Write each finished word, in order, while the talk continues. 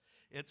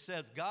It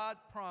says, God's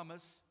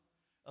promise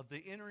of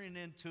the entering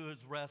into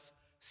his rest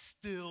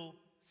still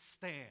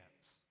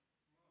stands.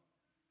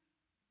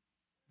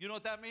 You know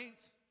what that means?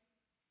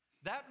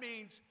 That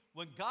means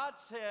when God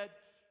said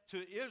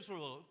to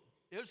Israel,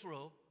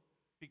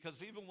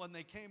 because even when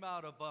they came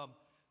out of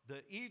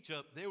the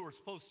Egypt, they were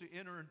supposed to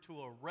enter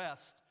into a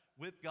rest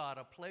with God,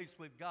 a place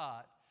with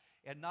God.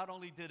 And not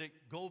only did it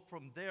go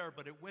from there,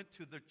 but it went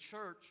to the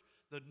church,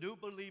 the new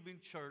believing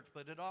church.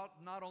 But it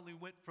not only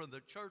went from the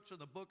church in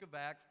the book of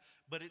Acts,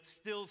 but it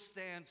still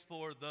stands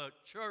for the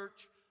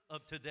church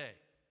of today.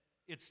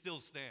 It still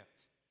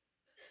stands.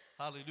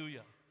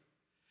 Hallelujah.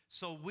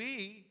 So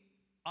we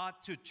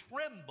ought to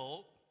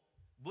tremble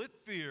with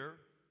fear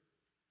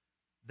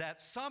that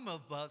some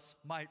of us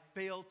might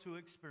fail to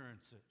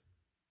experience it.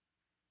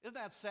 Isn't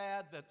that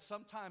sad that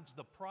sometimes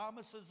the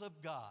promises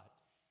of God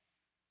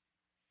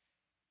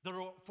that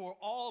are for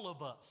all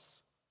of us,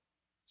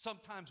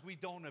 sometimes we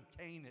don't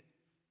obtain it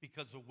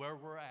because of where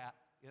we're at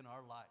in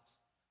our lives,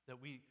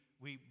 that we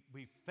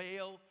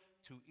fail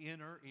to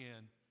enter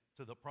in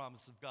to the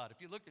promise of God.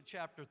 If you look at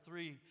chapter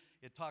 3,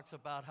 it talks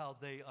about how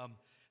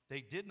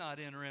they did not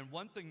enter in.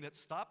 One thing that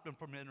stopped them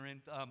from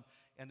entering,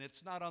 and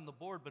it's not on the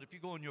board, but if you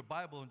go in your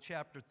Bible in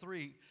chapter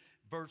 3,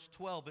 verse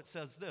 12, it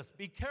says this,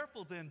 "Be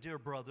careful then, dear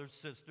brothers,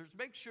 sisters,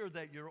 make sure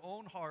that your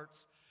own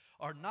hearts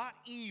are not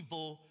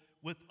evil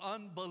with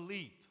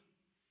unbelief."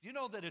 Do you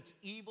know that it's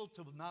evil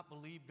to not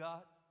believe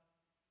God?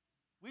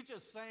 We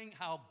just sang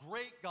how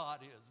great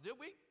God is, did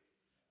we?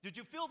 Did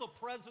you feel the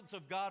presence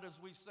of God as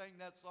we sang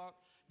that song?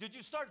 Did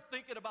you start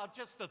thinking about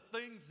just the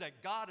things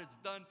that God has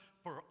done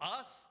for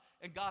us,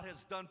 and God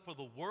has done for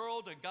the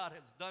world, and God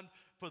has done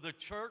for the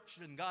church,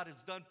 and God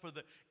has done for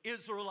the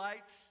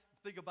Israelites?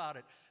 Think about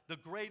it. The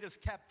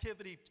greatest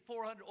captivity,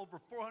 over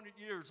 400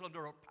 years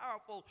under a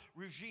powerful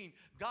regime.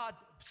 God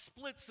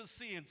splits the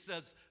sea and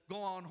says,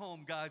 "Go on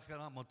home, guys,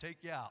 and I'm going to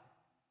take you out."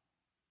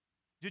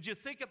 Did you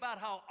think about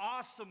how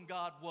awesome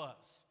God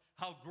was,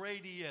 how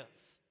great he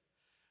is?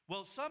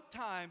 Well,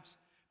 sometimes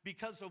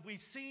because of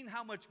we've seen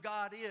how much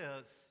God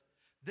is,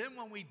 then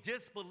when we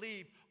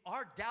disbelieve,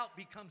 our doubt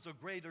becomes a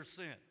greater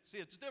sin. See,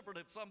 it's different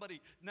if somebody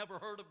never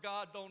heard of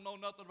God, don't know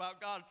nothing about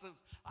God, and says,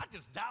 "I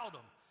just doubt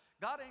him."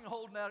 God ain't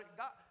holding that.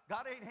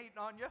 God ain't hating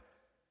on you.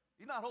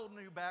 He's not holding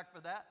you back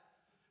for that.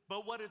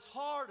 But what is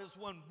hard is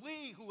when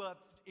we who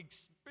have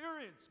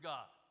experienced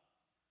God,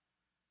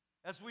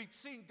 as we've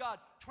seen God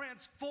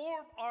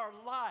transform our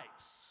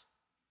lives,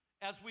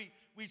 as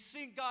we've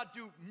seen God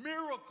do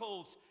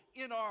miracles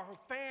in our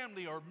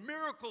family, or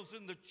miracles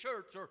in the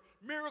church, or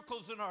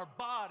miracles in our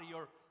body,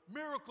 or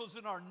miracles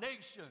in our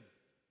nation,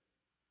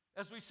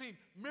 as we've seen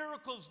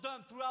miracles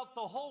done throughout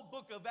the whole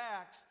book of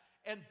Acts,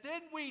 and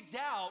then we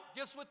doubt,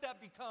 guess what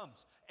that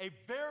becomes? A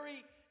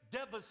very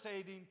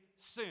devastating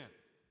sin.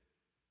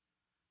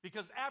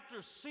 Because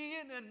after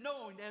seeing and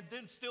knowing and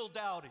then still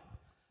doubting,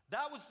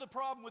 that was the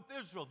problem with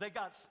Israel. They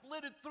got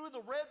splitted through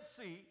the Red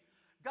Sea.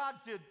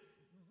 God did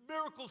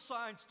miracle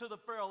signs to the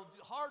Pharaoh,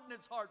 hardened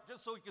his heart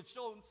just so he could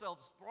show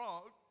himself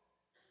strong,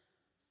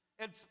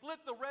 and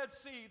split the Red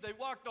Sea. They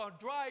walked on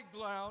dry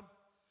ground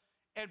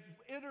and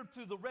entered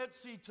through the Red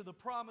Sea to the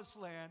promised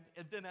land,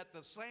 and then at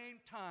the same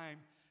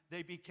time,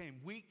 they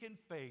became weak in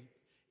faith.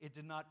 It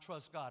did not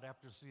trust God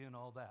after seeing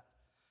all that.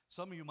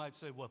 Some of you might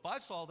say, "Well, if I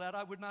saw that,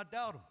 I would not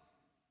doubt him."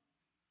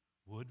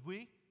 Would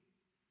we?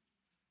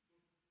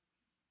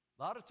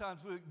 A lot of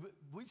times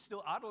we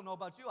still, I don't know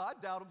about you, I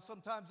doubt him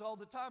sometimes all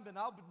the time. And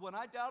when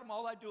I doubt him,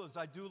 all I do is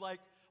I do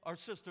like our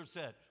sister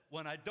said.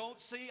 When I don't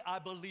see, I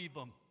believe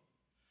him.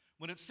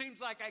 When it seems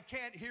like I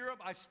can't hear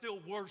him, I still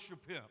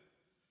worship him.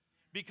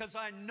 Because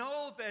I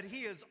know that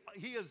he is,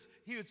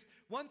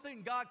 one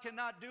thing God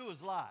cannot do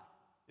is lie.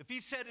 If he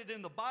said it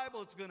in the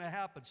Bible, it's going to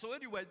happen. So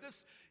anyway,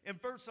 this in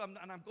verse, and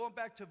I'm going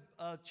back to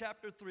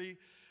chapter 3,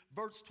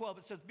 verse 12.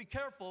 It says, "Be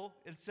careful,"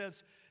 it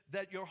says,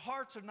 "that your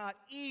hearts are not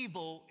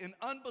evil in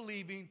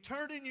unbelieving,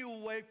 turning you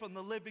away from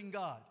the living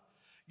God.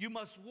 You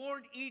must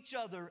warn each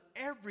other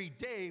every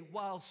day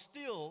while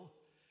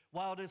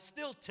it is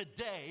still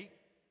today."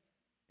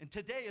 And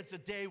today is the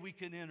day we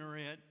can enter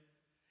in.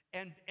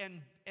 And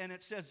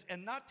it says,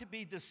 "and not to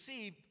be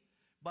deceived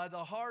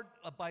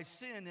by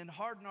sin and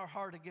harden our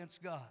heart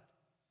against God."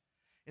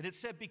 And it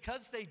said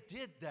because they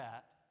did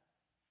that,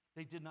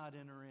 they did not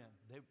enter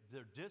in.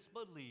 Their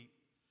disbelief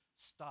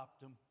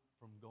stopped them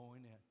from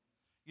going in.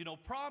 You know,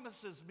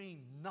 promises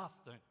mean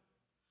nothing.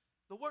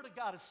 The Word of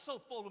God is so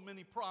full of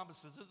many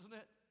promises, isn't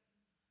it?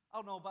 I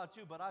don't know about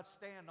you, but I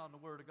stand on the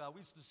Word of God.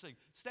 We used to sing,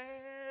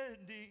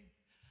 "Standing,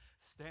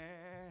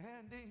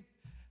 standing,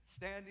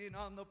 standing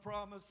on the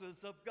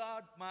promises of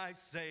God, my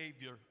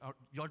Savior."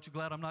 Aren't you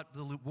glad I'm not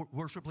the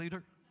worship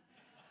leader?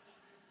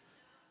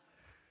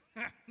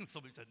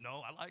 Somebody said,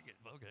 "No, I like it."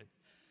 Okay.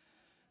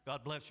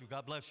 God bless you.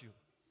 God bless you.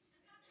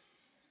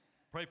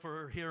 Pray for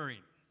her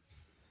hearing.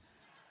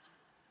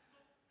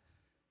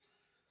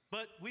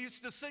 But we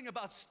used to sing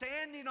about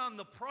standing on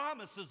the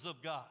promises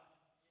of God.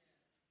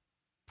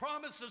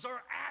 Promises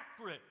are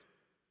accurate.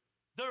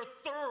 They're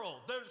thorough.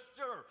 They're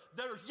sure.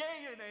 They're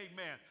yea and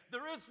amen.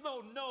 There is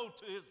no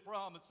to his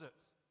promises.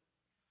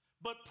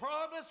 But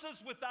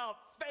promises without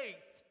faith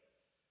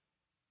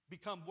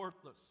become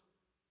worthless.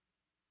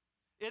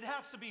 It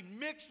has to be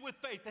mixed with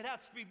faith. It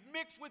has to be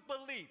mixed with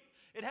belief.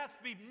 It has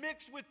to be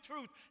mixed with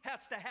truth. It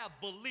has to have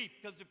belief.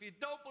 Because if you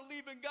don't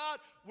believe in God,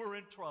 we're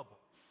in trouble.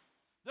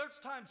 There's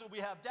times when we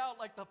have doubt,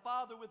 like the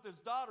father with his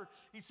daughter.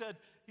 Jesus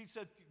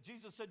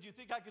said, do you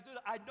think I could do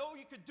that? I know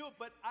you could do it,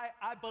 but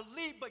I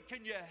believe, but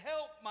can you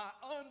help my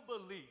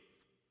unbelief?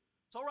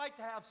 It's all right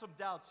to have some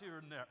doubts here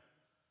and there.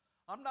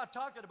 I'm not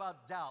talking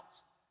about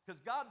doubts,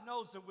 because God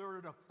knows that we're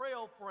in a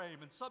frail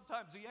frame, and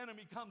sometimes the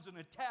enemy comes and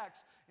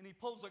attacks, and he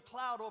pulls a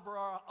cloud over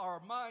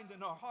our mind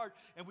and our heart,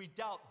 and we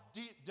doubt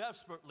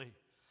desperately.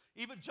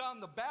 Even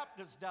John the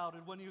Baptist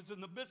doubted when he was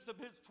in the midst of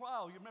his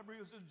trial. You remember he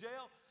was in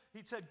jail?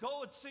 He said,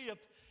 go and see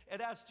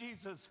and ask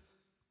Jesus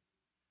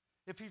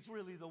if he's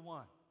really the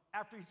one.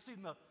 After he's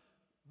seen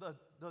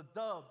the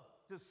dove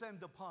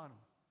descend upon him.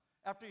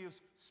 After he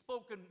has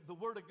spoken the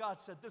word of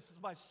God, said, this is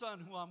my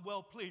son who I'm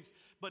well pleased.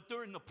 But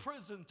during the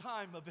prison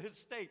time of his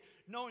state,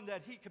 knowing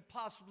that he could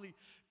possibly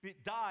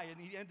die and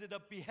he ended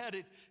up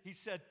beheaded, he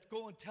said,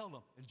 go and tell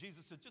him. And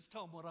Jesus said, just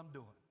tell him what I'm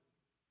doing.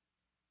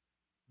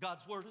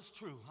 God's word is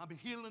true. I'm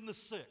healing the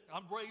sick.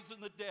 I'm raising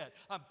the dead.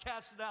 I'm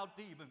casting out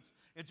demons.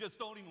 And just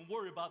don't even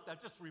worry about that.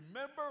 Just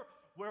remember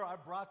where I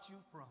brought you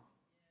from.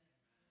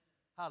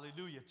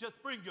 Hallelujah.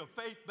 Just bring your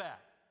faith back.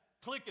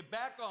 Click it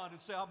back on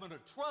and say, I'm going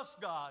to trust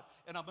God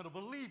and I'm going to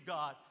believe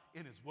God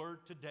in his word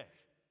today.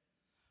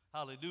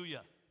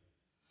 Hallelujah.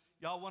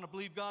 Y'all want to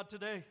believe God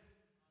today?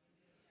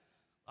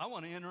 I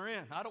want to enter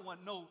in. I don't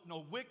want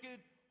no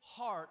wicked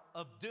heart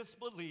of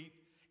disbelief.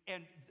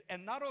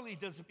 And not only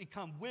does it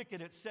become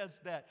wicked, it says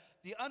that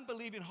the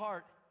unbelieving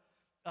heart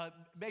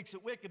makes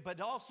it wicked, but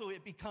also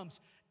it becomes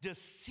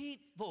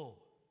deceitful.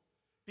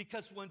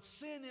 Because when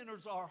sin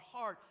enters our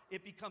heart,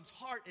 it becomes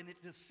heart and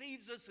it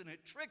deceives us and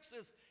it tricks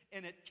us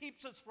and it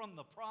keeps us from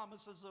the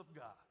promises of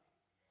God.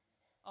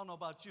 I don't know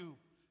about you,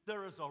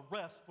 there is a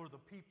rest for the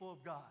people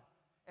of God.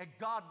 And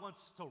God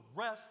wants to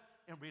rest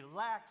and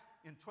relax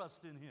and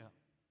trust in him.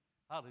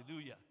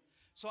 Hallelujah.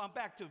 So I'm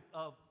back to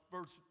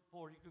verse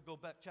 4. You could go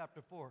back,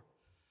 chapter 4.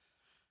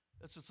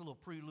 That's just a little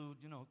prelude,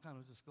 kind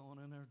of just going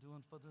in there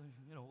doing for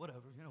the, whatever.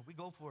 We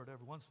go for it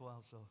every once in a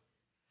while, so.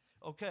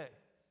 Okay.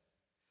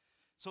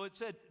 So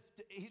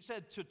he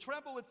said, to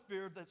tremble with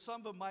fear that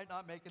some of them might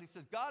not make it. He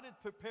says, God had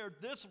prepared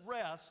this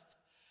rest.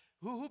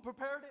 Who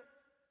prepared it?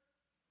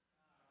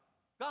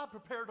 God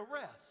prepared a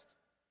rest.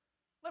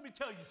 Let me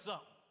tell you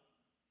something.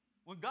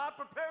 When God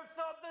prepares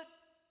something,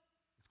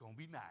 it's going to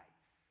be nice.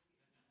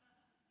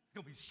 It's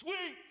going to be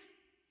sweet.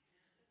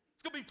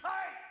 It's going to be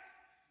tight.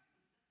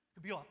 It's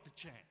going to be off the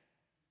chain.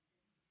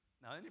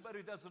 Now, anybody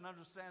who doesn't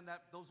understand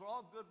that, those are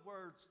all good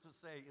words to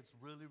say it's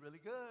really, really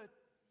good.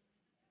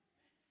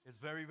 It's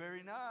very,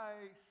 very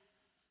nice.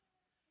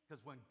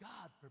 Because when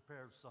God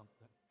prepares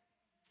something,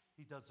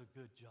 he does a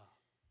good job.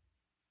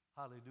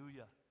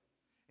 Hallelujah.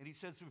 And he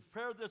says,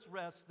 prepare this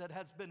rest that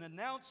has been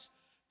announced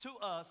to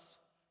us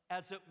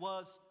as it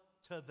was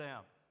to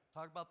them.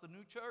 Talk about the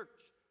new church.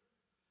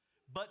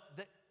 But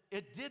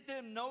it did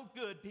them no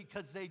good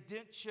because they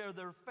didn't share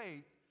their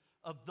faith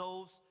of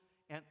those,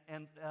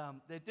 and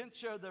they didn't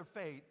share their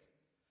faith,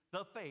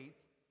 the faith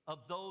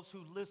of those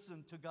who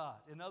listened to God.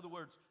 In other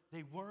words,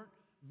 they weren't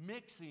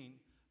mixing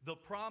the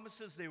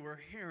promises they were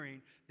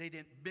hearing. They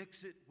didn't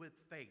mix it with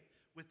faith.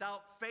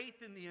 Without faith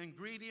in the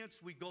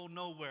ingredients, we go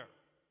nowhere.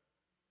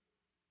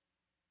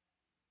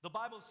 The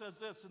Bible says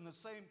this in the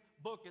same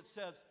book. It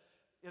says,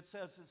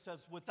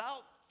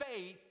 without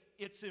faith,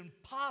 it's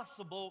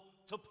impossible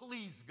to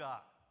please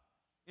God.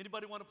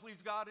 Anybody want to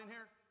please God in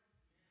here?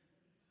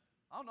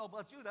 I don't know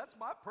about you. That's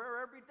my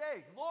prayer every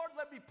day. Lord,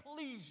 let me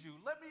please you.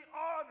 Let me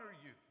honor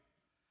you.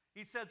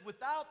 He said,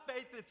 without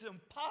faith, it's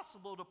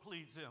impossible to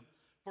please him.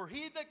 For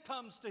he that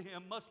comes to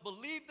him must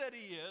believe that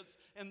he is,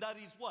 and that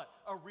he's what?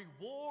 A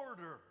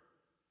rewarder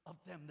of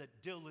them that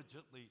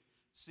diligently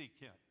seek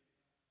him.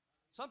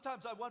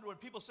 Sometimes I wonder when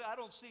people say, I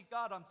don't seek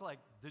God, I'm like,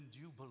 then do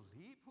you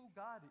believe who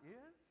God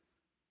is?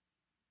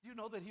 Do you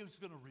know that he's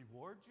going to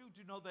reward you?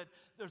 Do you know that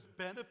there's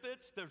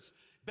benefits? There's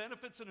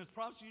benefits in his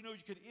promise. You know you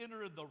can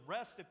enter in the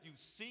rest if you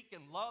seek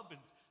and love and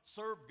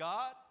serve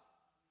God.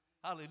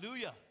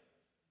 Hallelujah.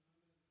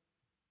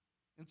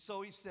 And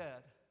so he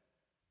said,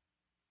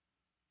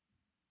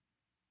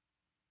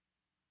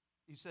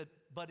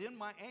 but in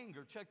my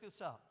anger, check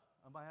this out.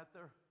 Am I out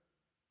there?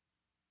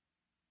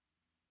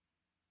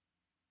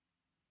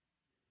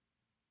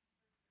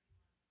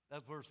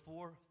 That's verse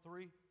 4,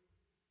 3.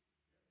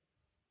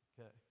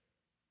 Okay.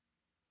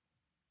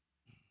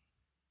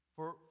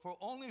 For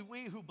only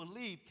we who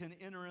believe can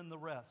enter in the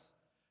rest.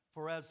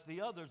 For as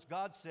the others,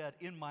 God said,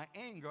 in my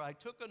anger I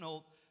took an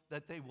oath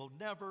that they will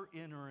never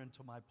enter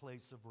into my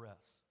place of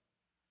rest.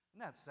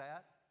 Isn't that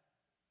sad?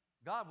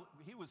 God,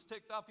 he was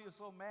ticked off. He was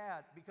so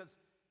mad because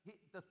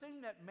the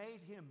thing that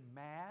made him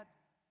mad,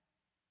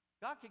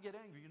 God could get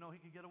angry. You know he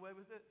could get away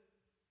with it?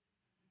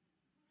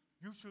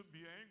 You shouldn't be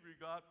angry,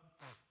 God.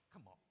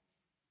 Come on.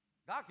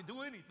 God can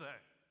do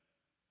anything.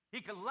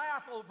 He can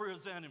laugh over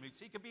his enemies.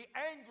 He can be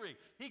angry.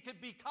 He can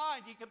be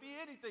kind. He can be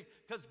anything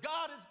because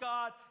God is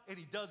God and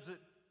he does it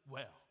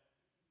well.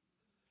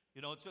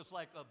 You know, it's just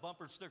like a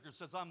bumper sticker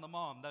says, I'm the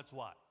mom, that's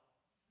why.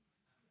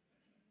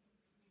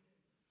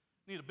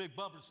 Need a big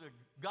bumper sticker,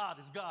 God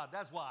is God,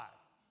 that's why.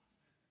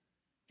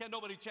 Can't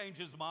nobody change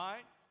his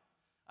mind?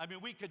 I mean,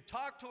 we could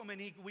talk to him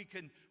and we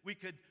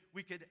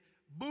could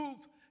move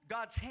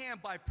God's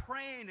hand by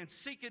praying and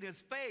seeking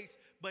his face,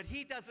 but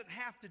he doesn't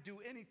have to do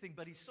anything,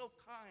 but he's so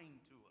kind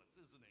to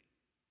us, isn't he?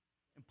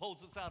 And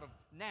pulls us out of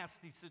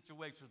nasty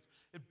situations.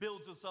 It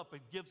builds us up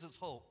and gives us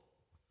hope.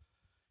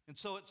 And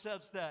so it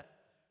says that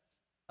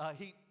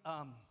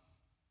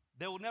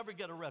they will never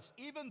get a rest,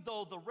 even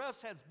though the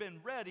rest has been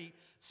ready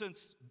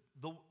since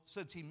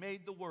he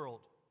made the world.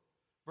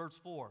 Verse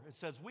 4, it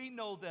says, we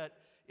know that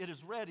it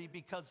is ready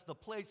because the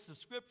place, the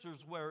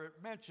scriptures where it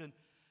mentioned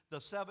the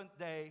seventh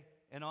day,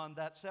 and on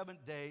that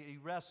seventh day he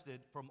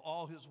rested from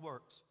all his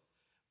works.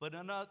 But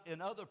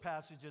in other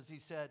passages he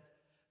said,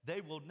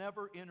 they will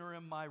never enter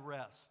in my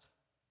rest.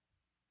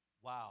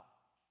 Wow.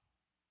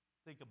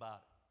 Think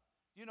about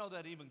it. You know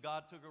that even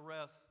God took a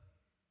rest?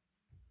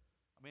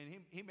 I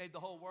mean, he made the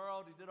whole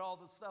world. He did all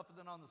this stuff. And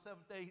then on the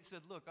seventh day, he said,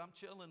 look, I'm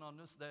chilling on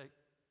this day.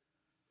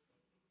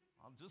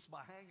 I'm just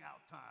my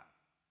hangout time.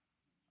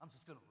 I'm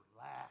just going to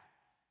relax.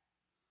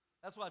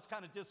 That's why it's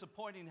kind of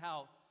disappointing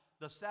how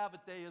the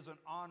Sabbath day isn't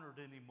honored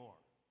anymore.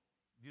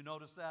 You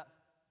notice that?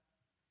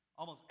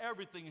 Almost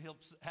everything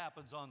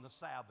happens on the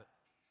Sabbath.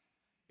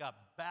 Got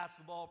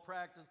basketball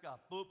practice,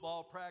 got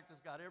football practice,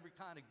 got every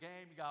kind of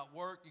game. You got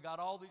work. You got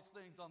all these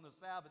things on the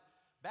Sabbath.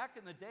 Back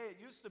in the day, it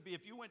used to be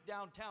if you went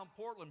downtown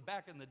Portland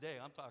back in the day,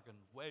 I'm talking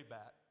way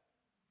back,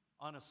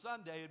 on a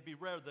Sunday, it'd be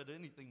rare that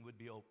anything would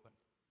be open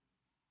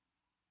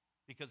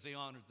because they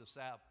honored the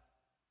Sabbath.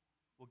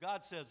 Well,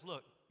 God says,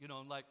 look, you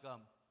know, like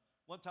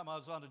one time I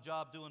was on a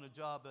job,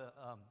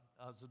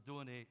 I was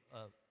doing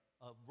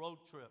a road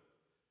trip,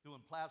 doing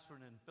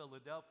plastering in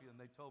Philadelphia, and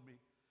they told me,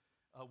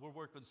 we're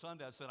working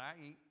Sunday. I said, I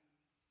ain't.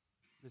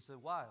 They said,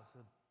 why? I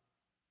said,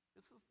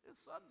 it's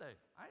Sunday.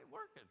 I ain't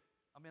working.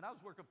 I mean, I was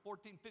working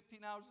 14, 15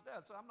 hours a day,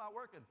 so I'm not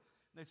working.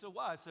 And they said,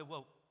 why? I said,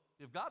 well,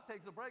 if God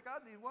takes a break, I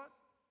need one.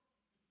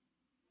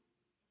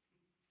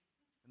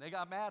 And they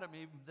got mad at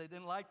me. They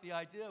didn't like the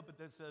idea, but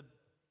they said,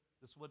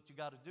 this is what you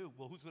got to do.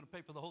 Well, who's going to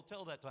pay for the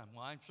hotel that time?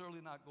 Well, I'm surely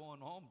not going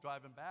home,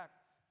 driving back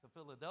to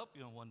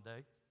Philadelphia in one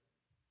day.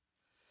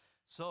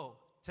 So,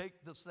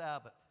 take the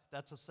Sabbath.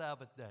 That's a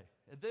Sabbath day.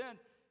 And then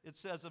it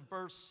says in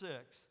verse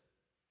 6,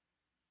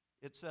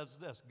 it says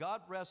this,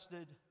 God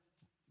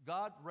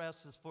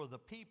rests is for the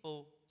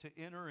people to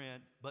enter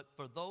in, but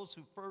for those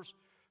who first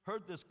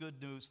heard this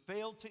good news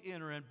failed to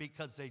enter in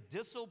because they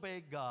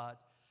disobeyed God,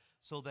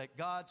 so that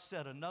God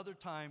set another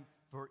time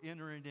for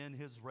entering in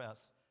his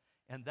rest.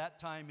 And that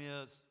time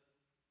is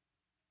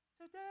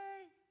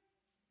today.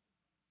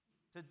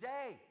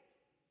 Today.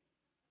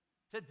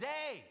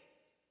 Today.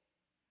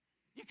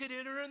 You could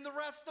enter in the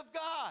rest of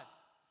God.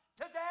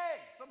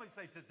 Today. Somebody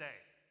say today. Today.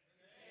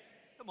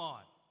 Come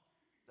on.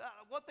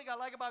 One thing I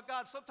like about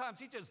God, sometimes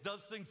he just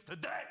does things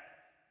today.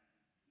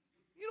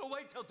 You don't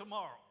wait till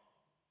tomorrow.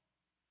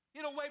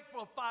 You don't wait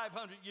for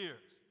 500 years.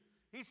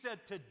 He said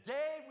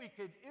today we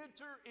could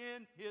enter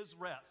in his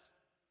rest.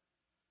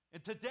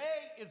 And today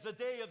is the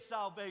day of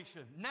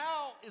salvation.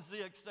 Now is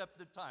the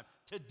accepted time.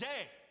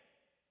 Today,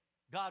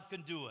 God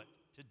can do it.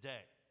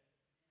 Today.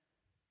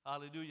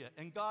 Hallelujah.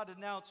 And God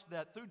announced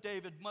that through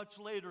David much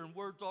later in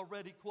words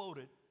already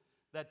quoted,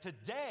 that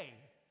today,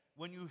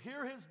 when you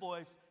hear his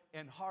voice,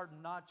 and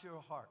harden not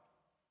your heart.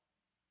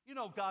 You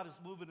know, God is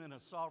moving in a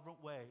sovereign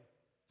way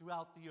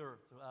throughout the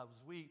earth. As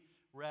we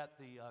were at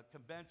the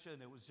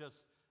convention, it was just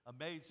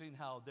amazing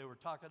how they were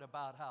talking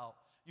about how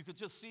you could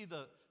just see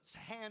the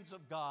hands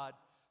of God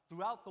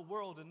throughout the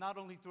world, and not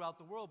only throughout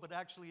the world, but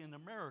actually in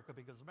America,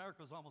 because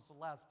America is almost the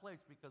last place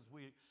because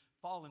we've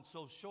fallen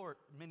so short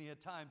many a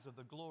times of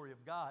the glory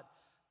of God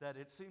that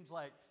it seems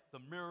like the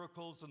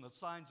miracles and the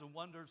signs and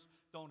wonders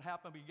don't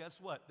happen. But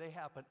guess what? They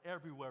happen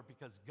everywhere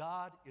because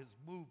God is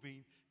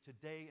moving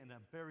today in a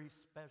very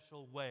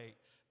special way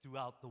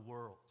throughout the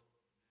world.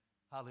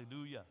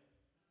 Hallelujah.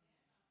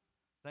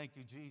 Thank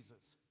you,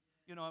 Jesus.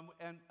 You know,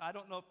 and I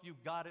don't know if you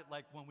got it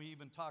like when we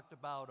even talked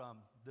about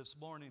this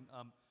morning,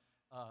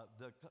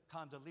 the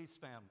Condoleezza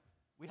family.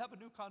 We have a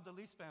new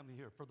Condoleezza family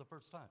here for the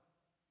first time.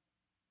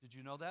 Did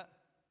you know that?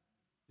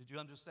 Did you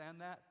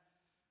understand that?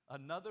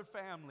 Another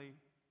family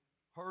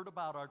heard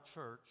about our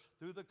church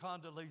through the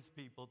Condoleezza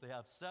people. They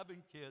have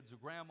 7 kids, a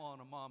grandma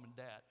and a mom and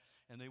dad,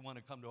 and they want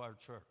to come to our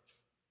church.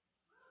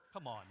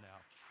 Come on now.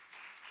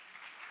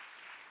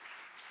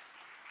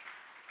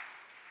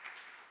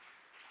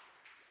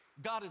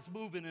 God is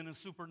moving in a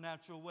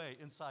supernatural way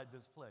inside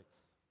this place.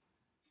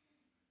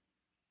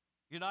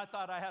 You know, I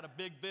thought I had a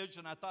big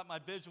vision. I thought my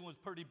vision was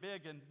pretty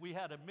big, and we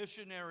had a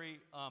missionary,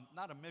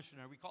 not a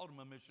missionary, we called him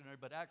a missionary,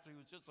 but actually he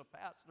was just a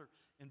pastor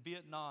in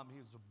Vietnam.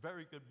 He was a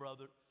very good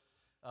brother.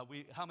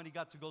 How many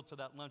got to go to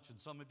that luncheon?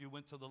 Some of you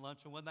went to the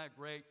luncheon. Wasn't that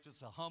great?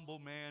 Just a humble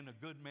man, a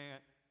good man.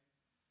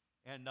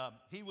 And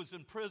he was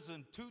in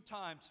prison 2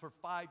 times for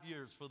 5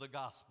 years for the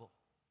gospel.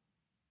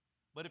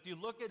 But if you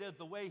look at it,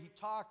 the way he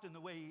talked and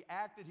the way he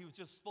acted, he was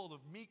just full of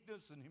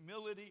meekness and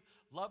humility,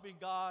 loving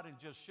God and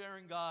just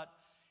sharing God.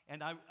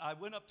 And I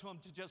went up to him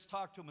to just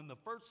talk to him, and the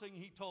first thing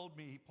he told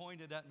me, he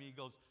pointed at me, he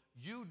goes,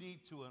 "You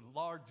need to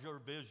enlarge your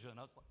vision."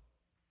 I was like,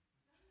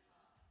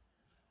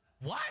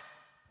 "What?"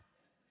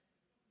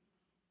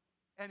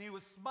 And he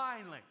was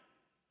smiling.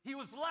 He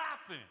was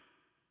laughing.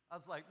 I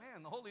was like,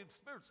 man, the Holy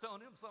Spirit's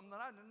telling him something that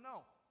I didn't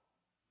know.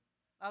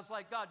 I was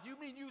like, "God, you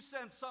mean you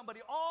send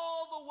somebody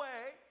all the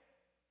way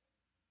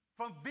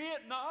from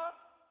Vietnam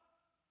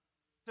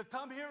to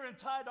come here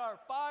inside our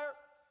fire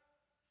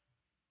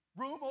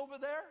room over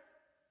there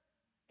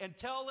and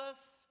tell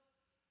us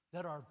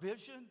that our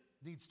vision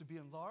needs to be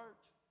enlarged?"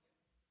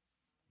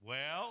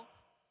 Well,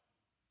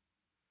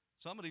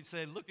 somebody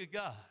say, look at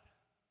God.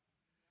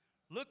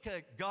 Look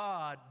at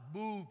God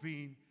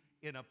moving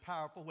in a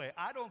powerful way.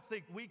 I don't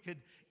think we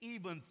could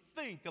even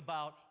think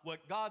about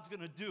what God's going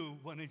to do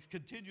when he's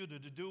continued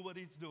to do what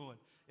he's doing.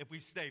 If we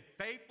stay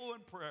faithful in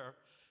prayer,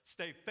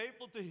 stay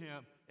faithful to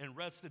him, and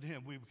rest in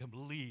him, we can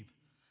believe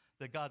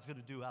that God's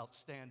going to do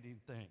outstanding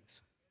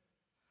things.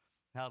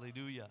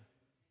 Hallelujah.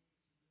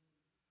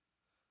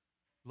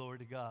 Glory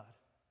to God.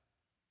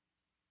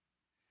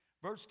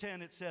 Verse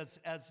 10, it says,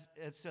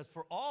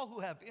 "For all who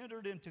have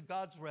entered into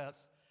God's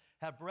rest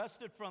have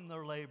rested from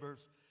their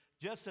labors,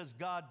 just as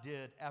God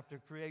did after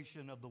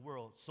creation of the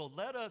world. So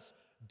let us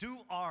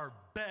do our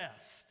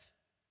best."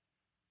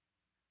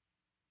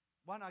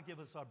 Why not give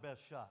us our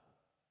best shot?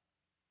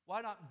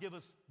 Why not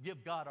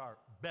give God our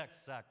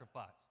best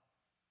sacrifice?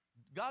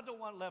 God don't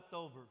want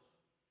leftovers.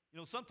 You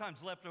know,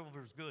 sometimes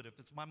leftovers is good. If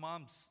it's my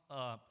mom's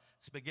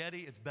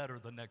spaghetti, it's better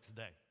the next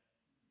day.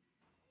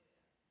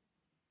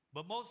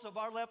 But most of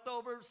our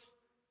leftovers,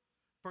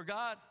 for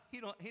God,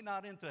 He's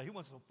not into it. He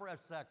wants a fresh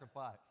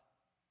sacrifice.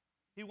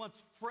 He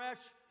wants fresh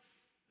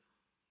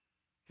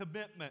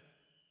commitment.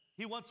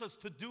 He wants us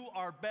to do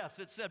our best.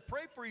 It said,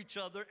 pray for each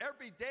other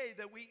every day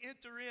that we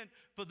enter in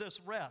for this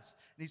rest.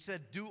 And he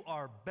said, do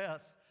our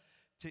best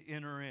to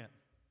enter in.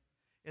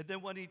 And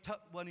then when he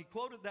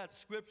quoted that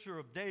scripture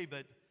of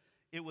David,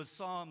 it was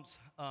Psalms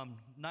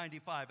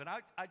 95. And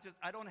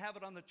I don't have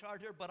it on the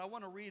chart here, but I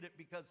want to read it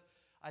because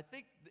I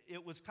think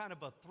it was kind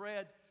of a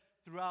thread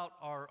throughout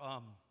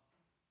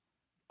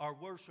our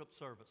worship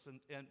service.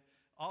 And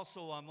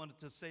also I wanted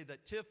to say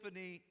that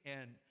Tiffany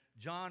and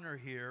John are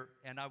here,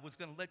 and I was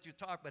going to let you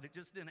talk, but it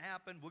just didn't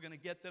happen. We're going to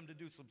get them to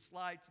do some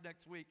slides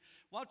next week.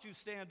 Why don't you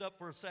stand up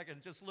for a second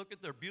and just look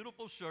at their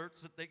beautiful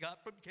shirts that they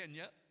got from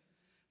Kenya.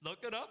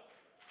 Look it up.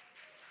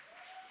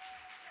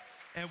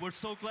 And we're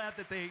so glad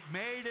that they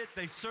made it,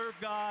 they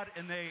served God,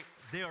 and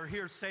they are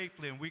here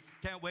safely. And we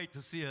can't wait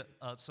to see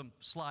some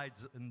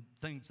slides and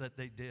things that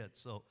they did.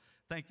 So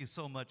thank you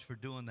so much for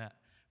doing that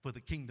for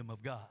the kingdom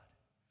of God.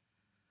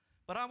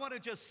 But I want to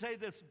just say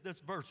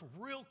this verse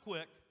real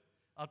quick.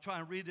 I'll try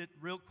and read it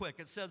real quick.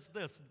 It says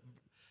this,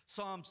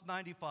 Psalms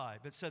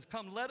 95. It says,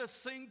 "Come, let us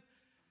sing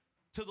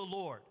to the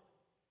Lord."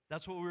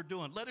 That's what we're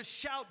doing. "Let us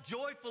shout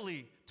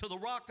joyfully to the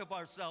rock of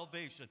our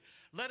salvation.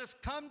 Let us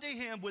come to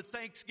him with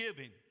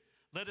thanksgiving.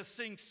 Let us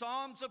sing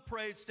psalms of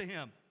praise to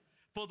him.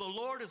 For the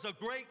Lord is a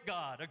great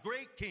God, a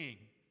great King,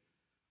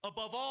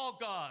 above all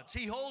gods.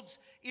 He holds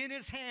in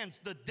his hands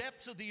the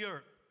depths of the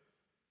earth,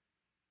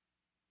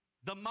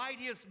 the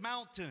mightiest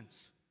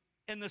mountains,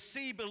 and the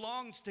sea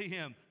belongs to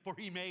him, for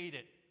he made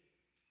it.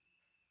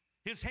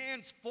 His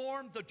hands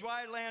formed the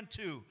dry land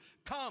too.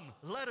 Come,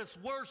 let us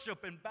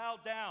worship and bow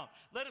down.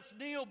 Let us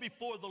kneel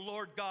before the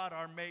Lord God,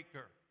 our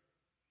Maker."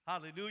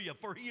 Hallelujah.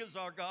 "For he is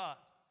our God,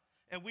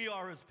 and we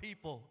are his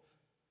people,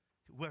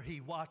 where he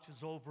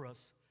watches over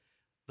us,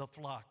 the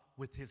flock,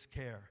 with his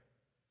care.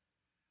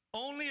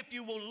 Only if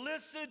you will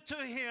listen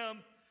to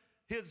him,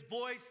 his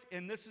voice,"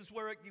 and this is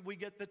where we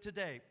get the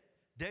today.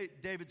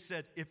 David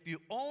said, "If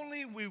you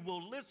only we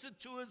will listen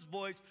to his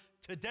voice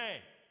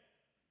today."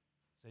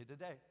 Say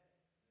today.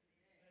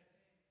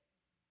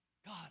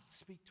 God,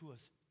 speak to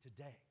us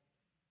today.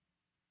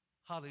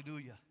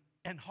 Hallelujah.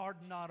 "And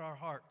harden not our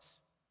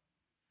hearts."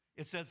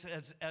 It says,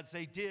 as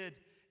they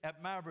did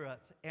at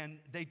Marath,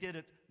 and they did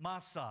at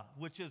Massah,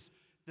 which is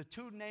the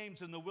two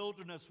names in the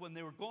wilderness when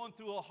they were going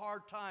through a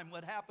hard time.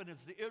 What happened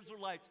is the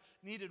Israelites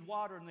needed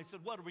water, and they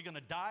said, "What, are we going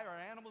to die? Our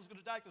animals going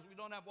to die because we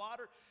don't have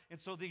water?"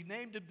 And so they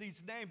named them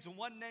these names, and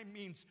one name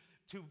means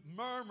to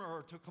murmur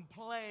or to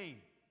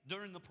complain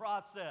during the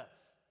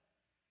process.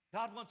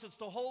 God wants us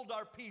to hold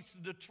our peace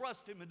and to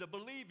trust him and to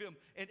believe him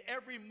in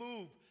every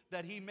move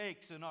that he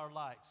makes in our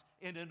lives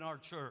and in our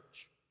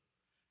church.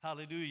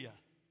 Hallelujah.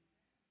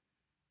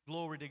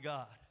 Glory to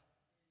God.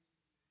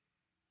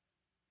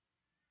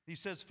 He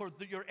says, "For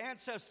your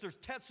ancestors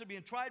tested me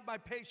and tried my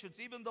patience,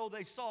 even though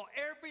they saw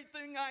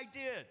everything I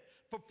did.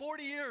 For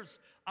 40 years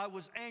I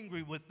was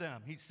angry with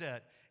them," he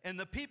said, "and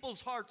the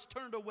people's hearts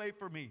turned away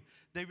from me.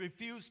 They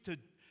refused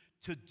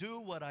to do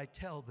what I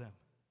tell them.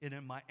 And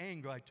in my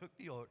anger I took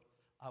the oath,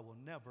 I will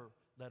never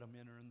let them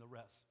enter in the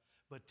rest."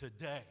 But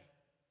today,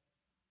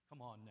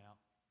 come on now,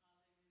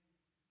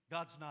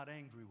 God's not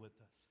angry with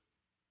us.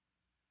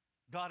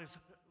 God is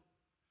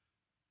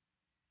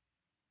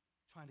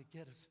trying to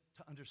get us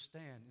to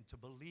understand and to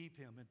believe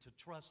him and to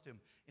trust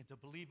him and to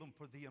believe him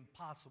for the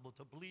impossible,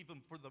 to believe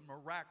him for the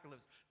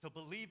miraculous, to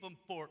believe him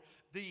for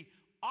the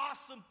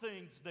awesome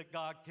things that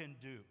God can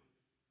do.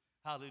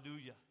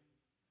 Hallelujah.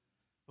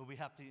 But we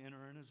have to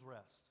enter in his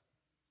rest.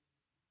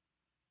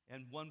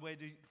 And one way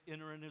to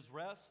enter in his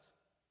rest,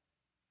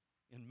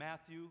 in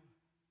Matthew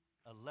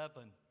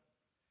 11,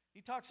 he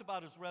talks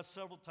about his rest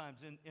several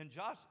times. In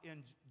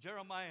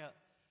Jeremiah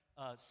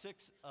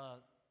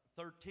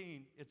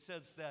 6:13, it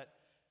says that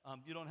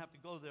you don't have to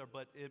go there,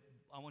 but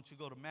I want you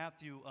to go to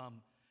Matthew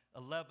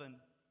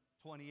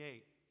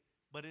 11:28.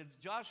 But in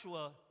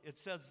Joshua, it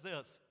says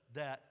this,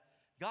 that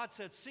God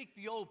said, seek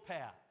the old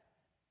path.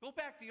 Go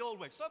back the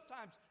old way.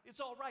 Sometimes it's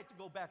all right to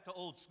go back to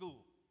old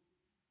school.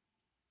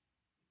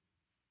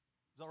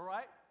 Is that all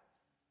right?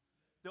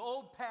 The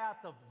old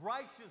path of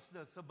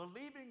righteousness, of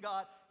believing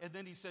God, and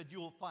then he said, you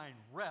will find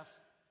rest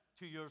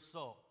to your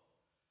soul.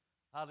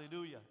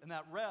 Hallelujah. And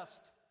that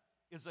rest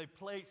is a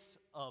place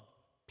of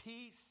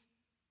peace,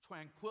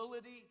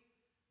 tranquility,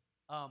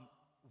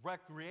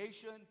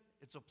 recreation.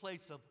 It's a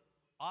place of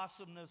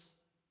awesomeness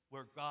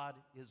where God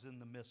is in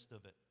the midst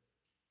of it.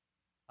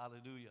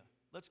 Hallelujah.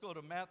 Let's go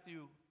to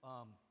Matthew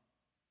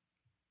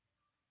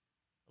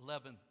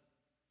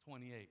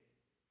 11:28.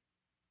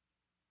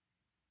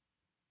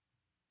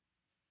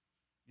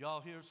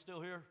 Y'all here,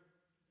 still here?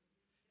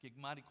 Get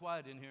mighty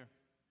quiet in here.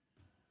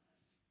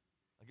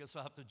 I guess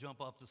I'll have to jump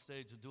off the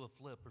stage and do a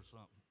flip or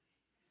something.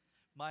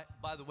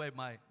 By the way,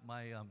 my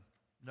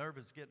nerve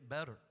is getting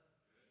better.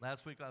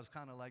 Last week I was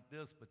kind of like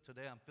this, but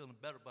today I'm feeling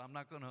better. But I'm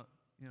not going to,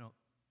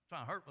 try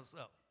to hurt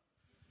myself.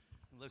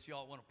 Unless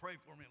y'all want to pray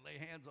for me and lay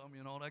hands on me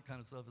and all that kind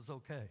of stuff, it's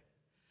okay.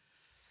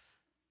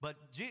 But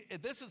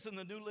this is in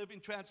the New Living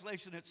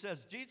Translation. It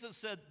says, Jesus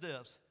said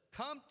this,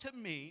 come to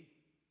me,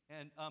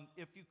 and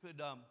if you could,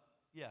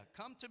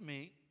 come to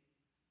me,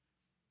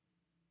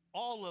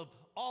 all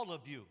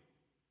of you.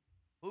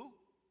 Who?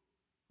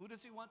 Who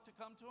does he want to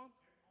come to him?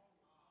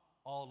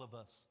 All of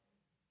us.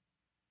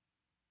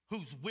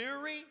 Who's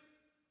weary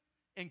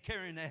and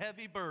carrying a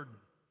heavy burden,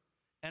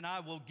 and I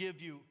will give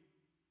you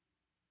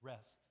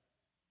rest.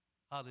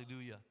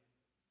 Hallelujah.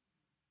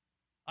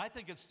 I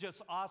think it's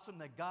just awesome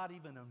that God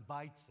even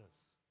invites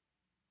us.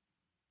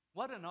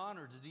 What an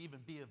honor to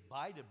even be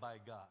invited by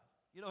God.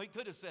 He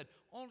could have said,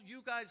 oh,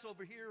 you guys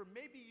over here,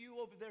 maybe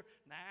you over there.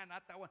 Nah,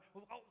 not that one.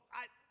 Oh,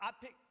 I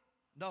pick.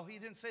 No, he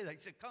didn't say that. He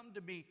said, come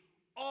to me,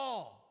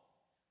 all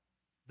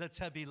that's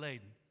heavy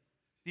laden.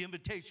 The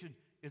invitation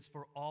is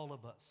for all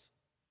of us.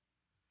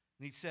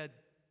 And he said,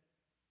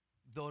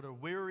 though they're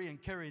weary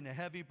and carrying a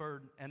heavy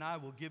burden, and I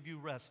will give you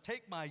rest.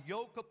 Take my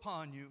yoke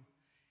upon you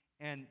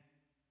and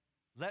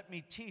let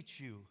me teach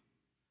you.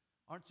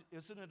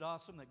 Isn't it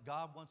awesome that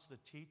God wants to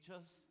teach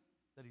us?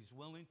 That he's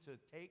willing to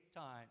take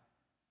time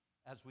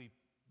as we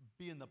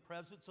be in the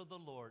presence of the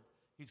Lord.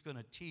 He's going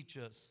to teach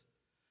us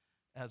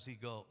as he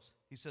goes.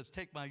 He says,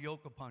 take my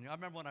yoke upon you. I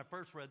remember when I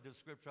first read this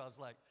scripture, I was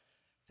like,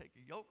 take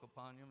a yoke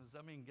upon you? Does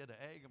that mean get an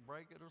egg and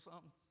break it or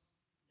something?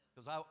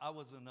 Because I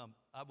wasn't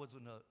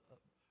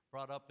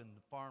brought up in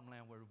the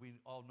farmland where we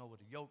all know what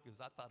a yoke is.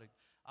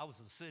 I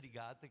was a city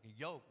guy. I think a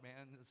yoke, man,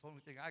 that's the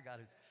only thing I got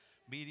is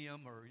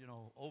medium or,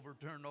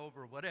 overturned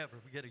over or whatever.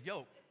 We get a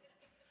yoke.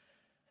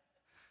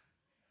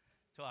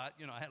 So I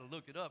had to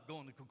look it up, go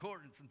in the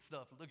concordance and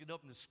stuff, and look it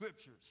up in the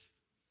scriptures.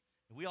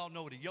 And we all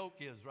know what a yoke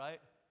is, right?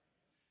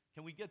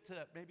 Can we get to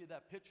that, maybe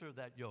that picture of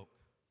that yoke?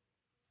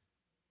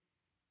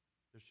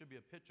 There should be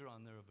a picture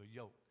on there of a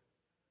yoke.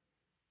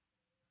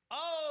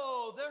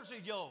 Oh, there's a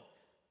yoke.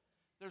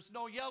 There's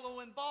no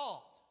yellow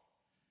involved.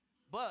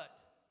 But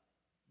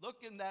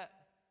look in that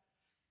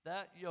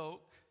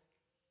yoke.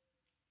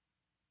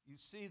 You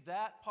see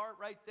that part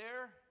right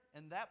there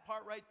and that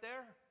part right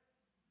there?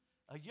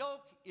 A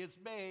yoke is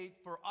made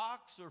for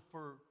ox or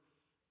for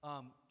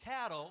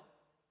cattle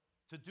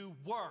to do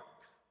work.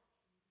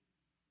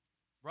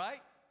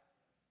 Right?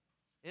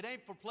 It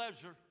ain't for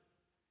pleasure,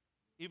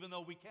 even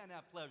though we can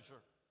have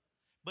pleasure.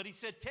 But he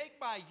said, take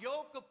my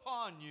yoke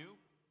upon you.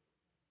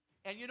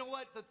 And you know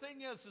what? The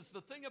thing is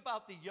the thing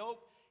about the yoke,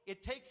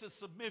 it takes a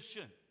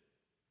submission.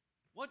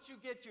 Once you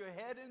get your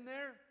head in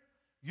there,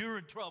 you're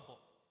in trouble.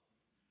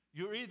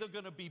 You're either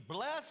going to be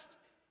blessed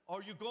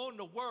or you're going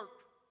to work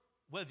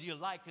whether you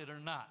like it or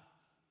not.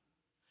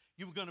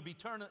 You're going to be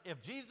turning.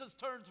 If Jesus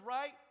turns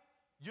right,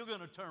 you're going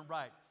to turn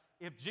right.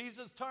 If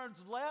Jesus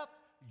turns left,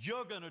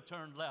 you're going to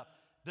turn left.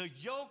 The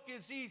yoke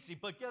is easy,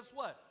 but guess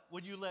what?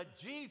 When you let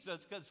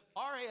Jesus, because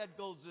our head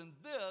goes in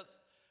this,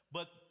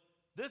 but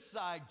this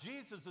side,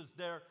 Jesus is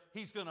there,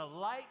 he's going to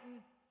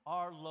lighten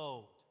our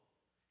load.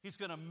 He's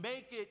going to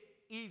make it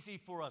easy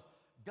for us.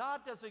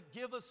 God doesn't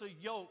give us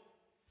a yoke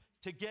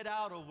to get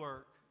out of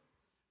work,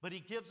 but he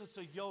gives us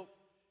a yoke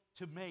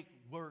to make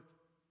work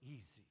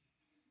easy.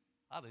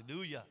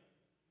 Hallelujah.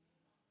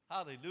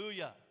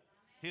 Hallelujah.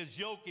 His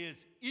yoke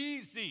is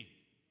easy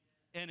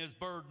and his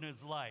burden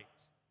is light.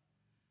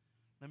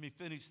 Let me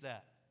finish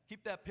that.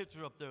 Keep that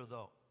picture up there,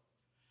 though.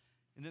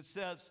 And it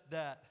says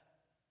that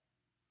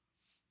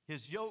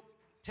his yoke,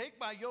 take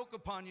my yoke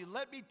upon you,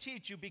 let me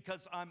teach you,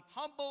 because I'm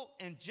humble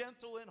and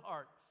gentle in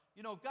heart.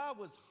 You know, God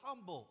was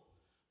humble.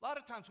 A lot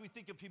of times we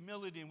think of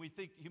humility and we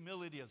think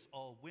humility is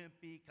all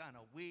wimpy, kind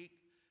of weak.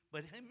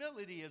 But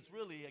humility is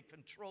really a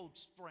controlled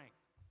strength.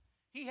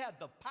 He had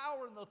the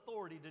power and the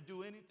authority to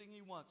do anything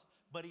he wants,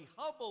 but he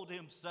humbled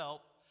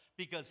himself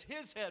because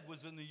his head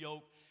was in the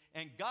yoke,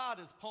 and God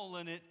is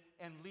pulling it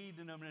and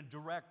leading him and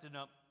directing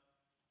him,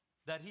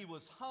 that he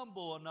was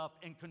humble enough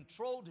and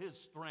controlled his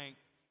strength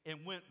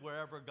and went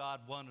wherever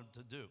God wanted him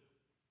to do.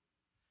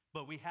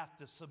 But we have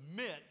to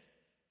submit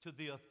to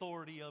the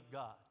authority of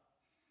God.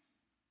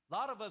 A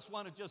lot of us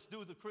want to just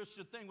do the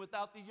Christian thing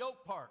without the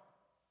yoke part.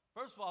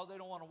 First of all, they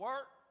don't want to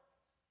work.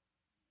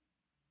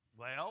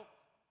 Well,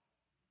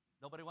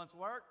 nobody wants to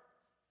work?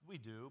 We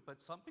do,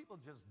 but some people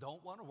just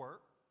don't want to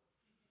work.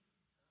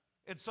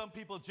 And some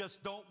people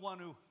just don't want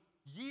to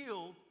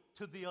yield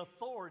to the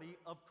authority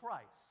of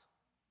Christ.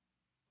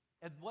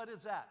 And what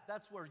is that?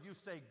 That's where you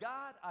say,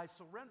 God, I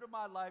surrender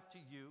my life to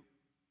you.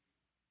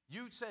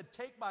 You said,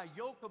 take my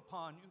yoke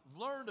upon you,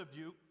 learn of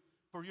you,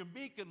 for you're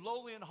meek and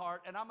lowly in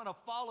heart, and I'm going to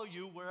follow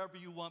you wherever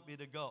you want me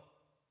to go.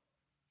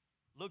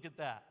 Look at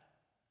that.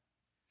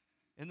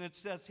 And it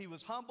says he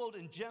was humbled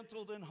and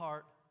gentled in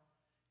heart,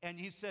 and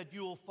he said,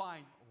 you will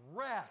find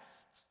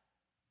rest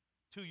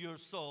to your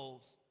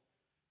souls,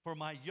 for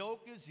my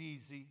yoke is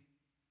easy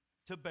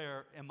to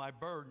bear, and my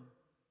burden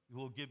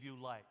will give you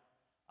light.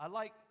 I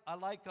like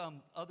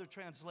other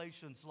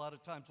translations a lot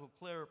of times will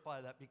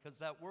clarify that, because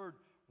that word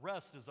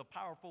rest is a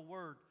powerful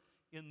word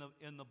in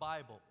the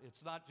Bible.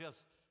 It's not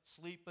just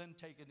sleeping,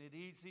 taking it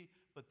easy,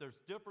 but there's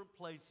different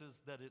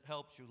places that it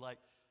helps you. Like,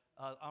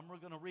 I'm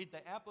going to read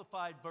the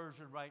Amplified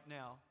Version right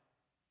now.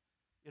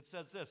 It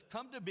says this,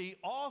 come to me,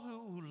 all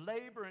who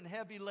labor and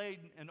heavy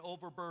laden and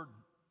overburdened,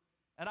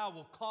 and I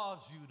will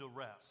cause you to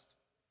rest.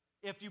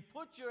 If you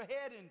put your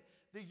head in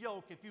the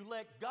yoke, if you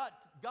let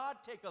God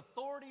take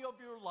authority over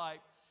your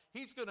life,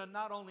 he's going to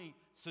not only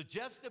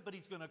suggest it, but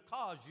he's going to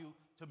cause you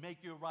to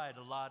make your ride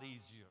a lot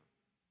easier.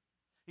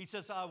 He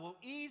says, I will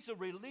ease and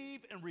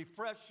relieve and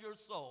refresh your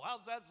soul.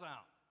 How's that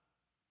sound?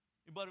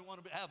 Anybody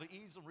want to have an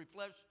ease and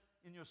refresh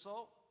in your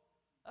soul?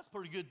 That's a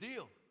pretty good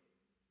deal.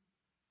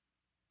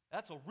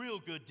 That's a real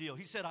good deal.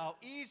 He said, I'll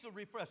ease and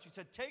refresh. He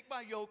said, take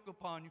my yoke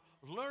upon you,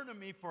 learn of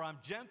me, for I'm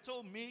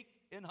gentle, meek,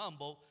 and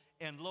humble,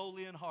 and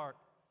lowly in heart,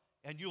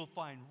 and you'll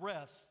find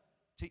rest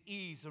to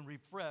ease and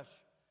refresh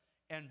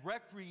and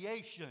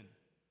recreation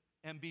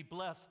and be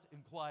blessed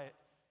and quiet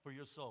for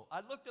your soul.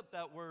 I looked up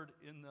that word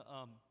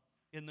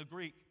in the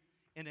Greek,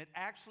 and it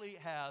actually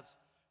has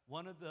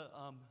one of the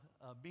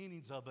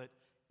meanings of it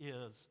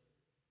is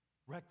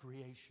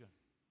recreation.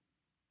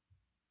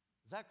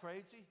 Is that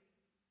crazy?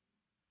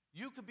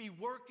 You could be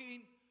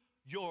working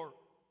your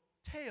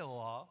tail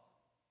off.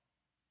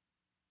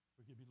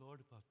 Forgive me, Lord,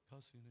 if I'm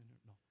cussing in here.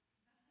 No.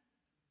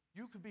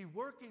 You could be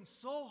working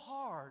so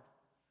hard,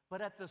 but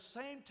at the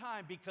same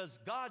time, because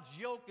God's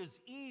yoke is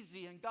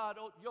easy and God's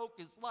yoke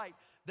is light,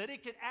 that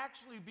it can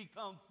actually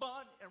become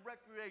fun and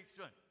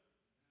recreation.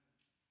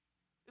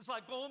 It's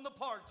like going in the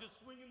park,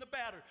 just swinging the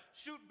batter,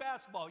 shooting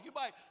basketball. You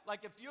might,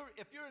 like if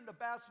you're into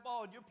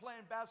basketball and you're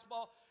playing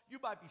basketball, you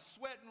might be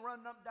sweating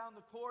running up and down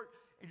the court,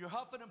 and you're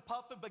huffing and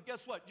puffing, but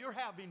guess what? You're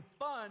having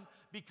fun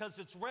because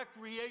it's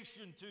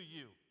recreation to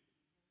you.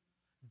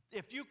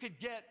 If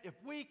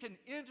we can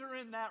enter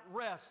in that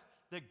rest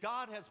that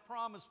God has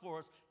promised for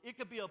us, it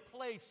could be a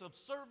place of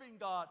serving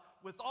God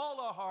with all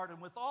our heart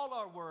and with all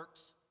our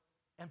works,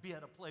 and be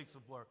at a place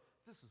of work.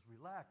 This is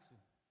relaxing.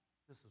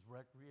 This is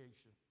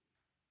recreation.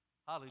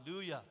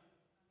 Hallelujah.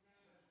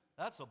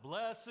 That's a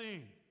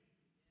blessing.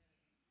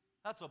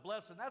 That's a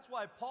blessing. That's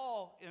why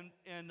Paul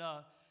in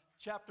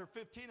chapter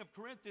 15 of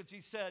Corinthians,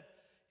 he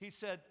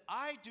said,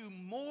 I do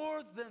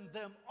more than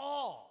them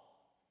all,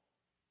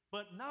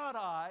 but not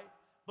I,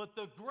 but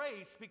the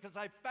grace, because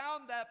I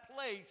found that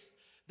place,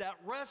 that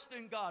rest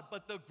in God.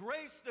 But the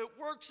grace that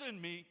works in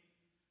me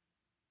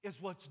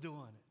is what's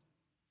doing it.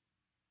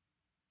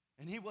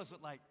 And he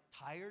wasn't like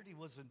tired. He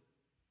wasn't,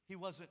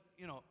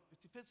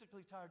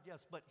 physically tired,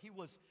 yes, but he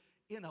was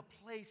in a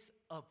place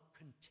of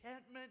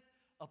contentment,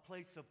 a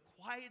place of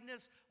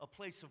quietness, a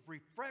place of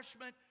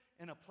refreshment,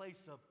 and a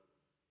place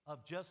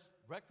of just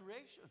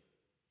recreation.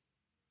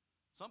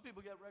 Some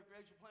people get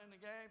recreation playing the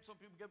game. Some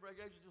people get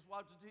recreation just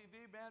watching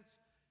TV, man.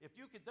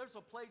 There's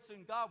a place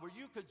in God where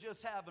you could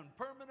just have a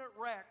permanent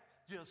wreck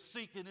just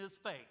seeking his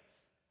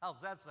face.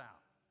 How's that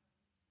sound?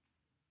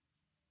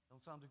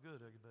 Don't sound too good,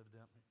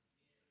 evidently.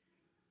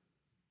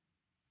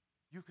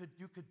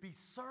 You could be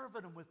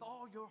serving him with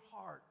all your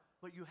heart,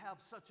 but you have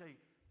such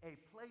a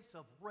place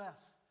of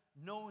rest,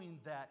 knowing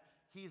that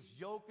his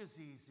yoke is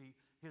easy,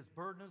 his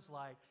burden is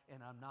light,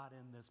 and I'm not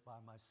in this by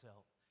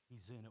myself.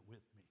 He's in it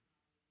with me.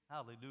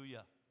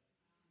 Hallelujah.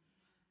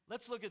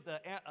 Let's look at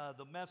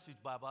the Message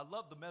Bible. I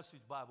love the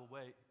Message Bible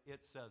way it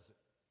says it.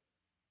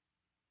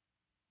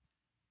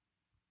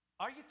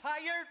 Are you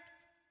tired?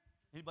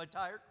 Anybody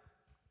tired?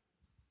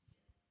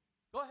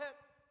 Go ahead.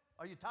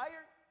 Are you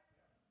tired?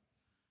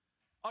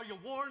 Are you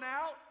worn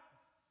out?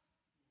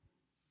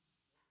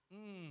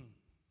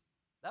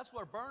 That's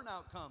where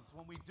burnout comes,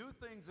 when we do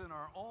things in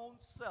our own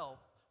self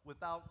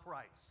without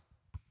Christ.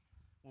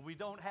 When we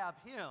don't have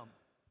Him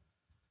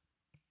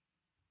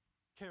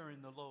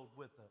carrying the load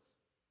with us.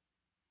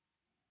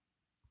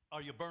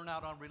 Are you burnt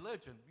out on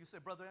religion? You say,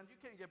 Brother Andrew, you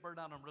can't get burnt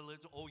out on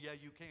religion. Oh, yeah,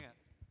 you can.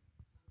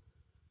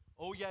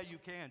 Oh, yeah, you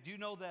can. Do you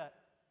know that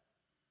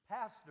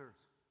pastors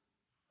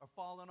are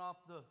falling off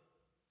the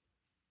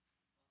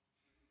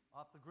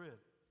grid?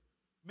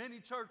 Many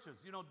churches,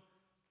 you know,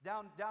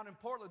 down in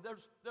Portland,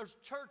 there's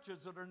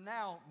churches that are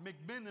now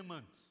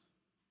McMinimans,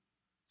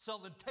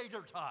 selling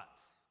tater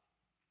tots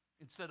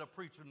instead of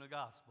preaching the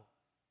gospel.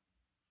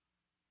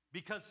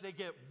 Because they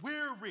get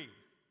weary.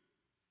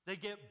 They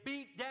get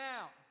beat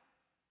down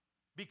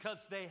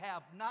because they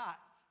have not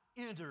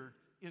entered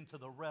into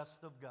the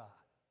rest of God.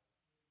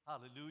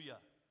 Hallelujah.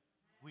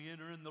 We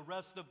enter in the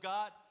rest of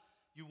God,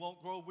 you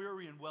won't grow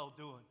weary in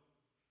well-doing.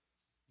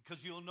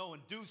 Because you'll know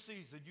in due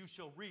season you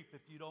shall reap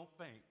if you don't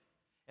faint.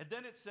 And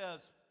then it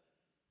says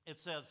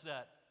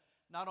that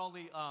not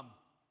only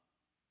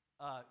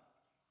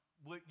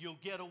you'll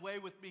get away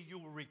with me, you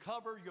will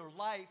recover your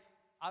life.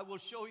 I will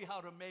show you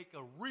how to make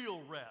a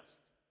real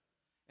rest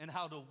and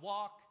how to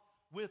walk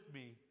with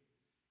me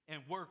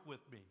and work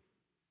with me.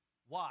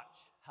 Watch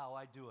how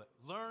I do it.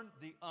 Learn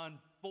the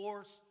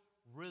unforced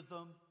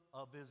rhythm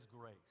of His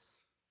grace.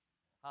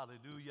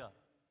 Hallelujah.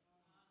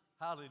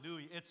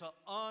 Hallelujah. It's an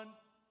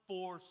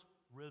unforced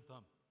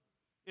rhythm.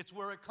 It's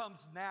where it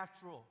comes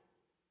natural.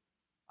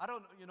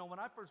 When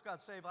I first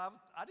got saved,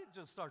 I didn't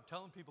just start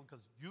telling people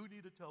because you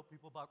need to tell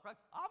people about Christ.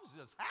 I was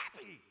just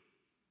happy.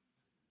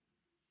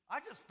 I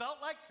just felt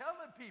like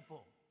telling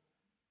people.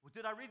 Well,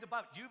 did I read the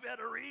Bible? You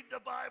better read the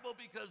Bible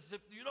because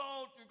if you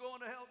don't, you're going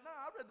to hell. No,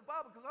 I read the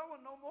Bible because I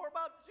want to know more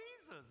about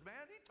Jesus,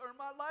 man. He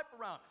turned my life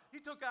around. He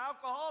took an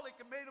alcoholic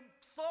and made him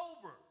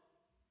sober.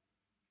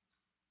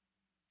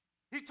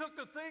 He took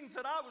the things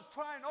that I was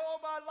trying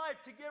all my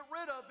life to get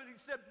rid of, and He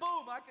said,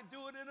 boom, I can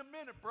do it in a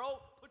minute, bro.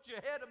 Put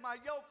your head in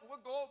my yoke and we're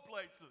going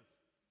places.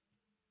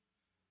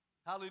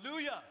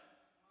 Hallelujah.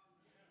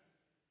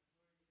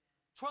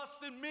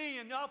 Trust in me,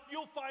 and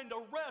you'll find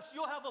a rest.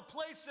 You'll have a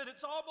place that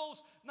it's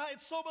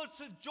so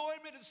much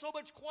enjoyment and so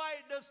much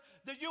quietness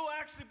that you'll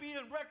actually be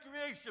in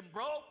recreation,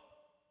 bro.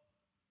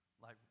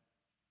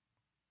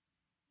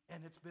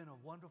 And it's been a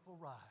wonderful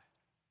ride.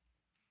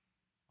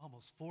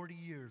 Almost 40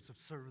 years of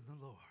serving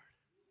the Lord.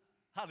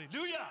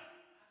 Hallelujah.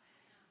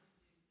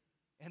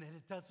 And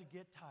it doesn't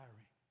get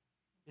tiring.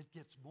 It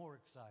gets more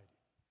exciting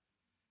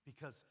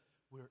because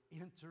we're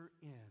enter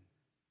in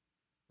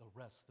the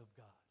rest of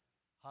God.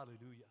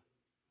 Hallelujah.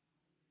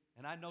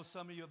 And I know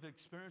some of you have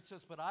experienced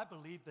this, but I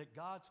believe that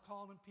God's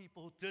calling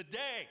people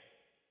today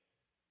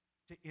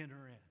to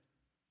enter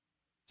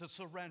in, to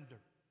surrender.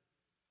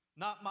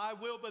 Not my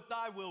will, but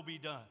thy will be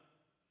done.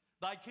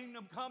 Thy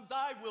kingdom come,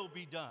 thy will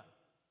be done.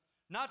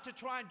 Not to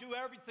try and do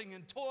everything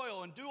and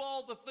toil and do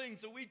all the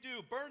things that we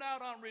do, burn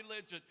out on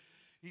religion.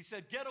 He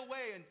said, get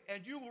away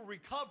and you will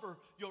recover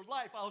your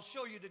life. I'll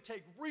show you to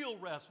take real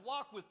rest.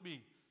 Walk with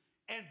me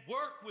and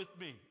work with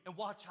me and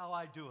watch how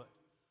I do it.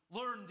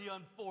 Learn the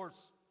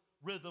unforced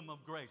rhythm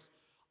of grace.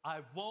 I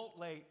won't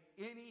lay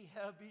any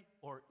heavy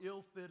or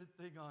ill-fitted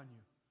thing on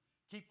you.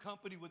 Keep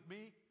company with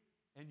me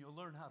and you'll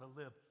learn how to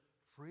live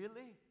freely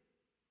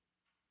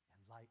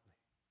and lightly.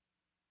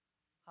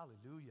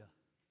 Hallelujah.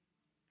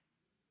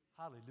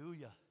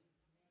 Hallelujah.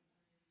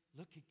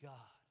 Look at God.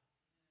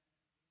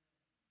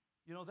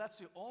 You know, that's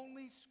the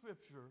only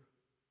scripture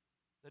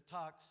that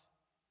talks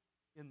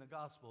in the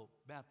gospel.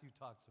 Matthew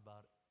talks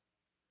about it.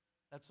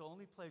 That's the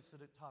only place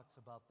that it talks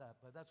about that.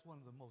 But that's one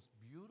of the most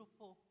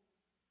beautiful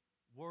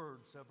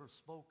words ever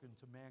spoken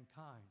to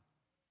mankind.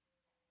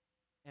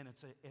 And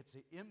it's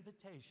an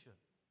invitation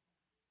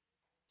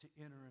to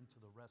enter into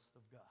the rest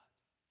of God.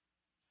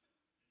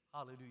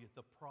 Hallelujah.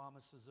 The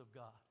promises of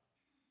God.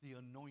 The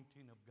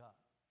anointing of God.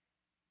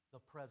 The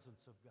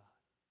presence of God.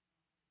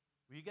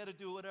 Well, you got to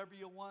do whatever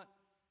you want.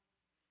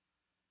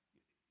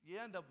 You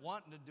end up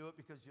wanting to do it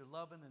because you're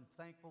loving and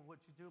thankful for what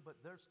you do,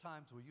 but there's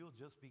times where you'll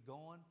just be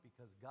going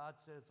because God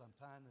says, I'm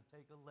trying to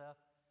take a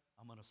left.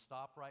 I'm going to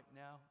stop right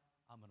now.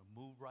 I'm going to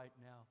move right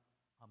now.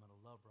 I'm going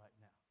to love right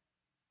now.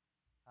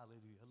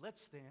 Hallelujah.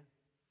 Let's stand.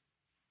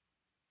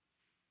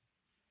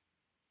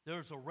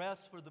 There's a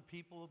rest for the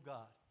people of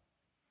God.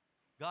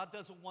 God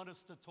doesn't want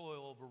us to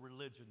toil over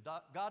religion.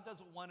 God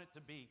doesn't want it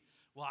to be,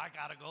 well, I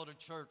got to go to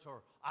church,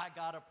 or I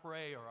got to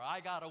pray, or I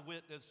got to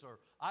witness, or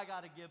I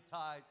got to give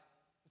tithes.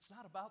 It's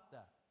not about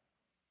that.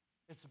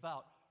 It's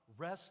about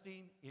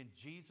resting in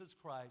Jesus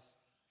Christ,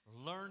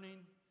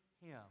 learning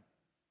Him,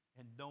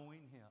 and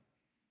knowing Him,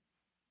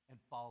 and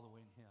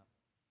following Him,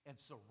 and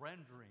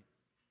surrendering,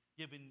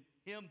 giving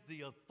Him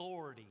the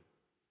authority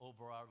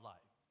over our life.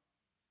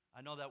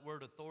 I know that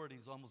word authority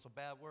is almost a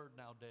bad word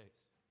nowadays.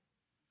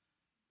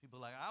 People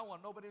are like, I don't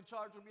want nobody in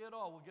charge of me at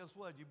all. Well, guess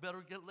what? You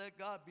better let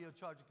God be in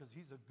charge because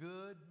He's a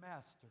good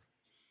master.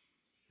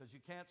 Because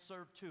you can't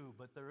serve two,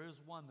 but there is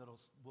one that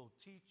will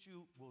teach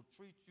you, will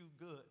treat you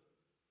good,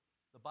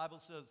 The Bible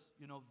says,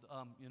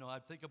 I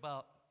think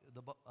about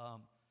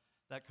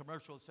that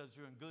commercial that says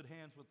you're in good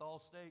hands with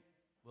Allstate.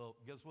 Well,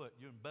 guess what?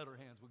 You're in better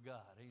hands with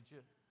God, ain't you?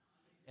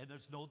 And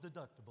there's no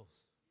deductibles.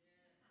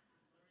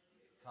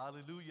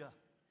 Hallelujah.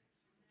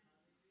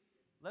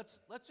 Let's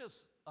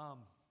just,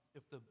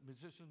 if the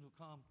musicians will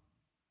come,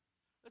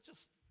 let's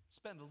just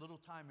spend a little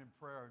time in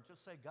prayer and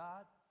just say,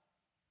 God,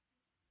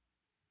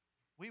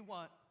 we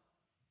want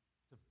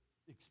to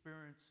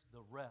experience the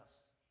rest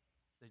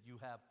that you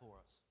have for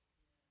us.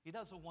 He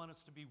doesn't want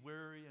us to be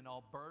weary and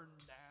all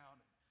burdened down,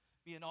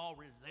 being all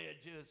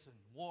religious and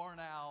worn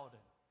out.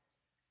 And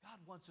God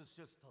wants us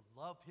just to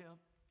love him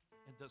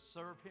and to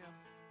serve him,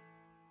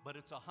 but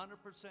it's 100%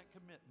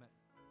 commitment.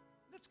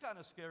 And it's kind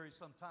of scary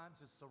sometimes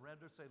to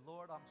surrender. Say,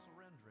 Lord, I'm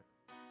surrendering.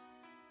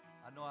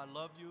 I know I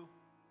love you.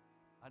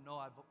 I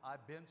know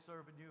I've been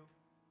serving you,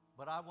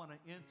 but I want to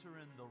enter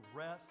in the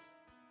rest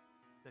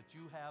that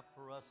you have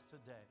for us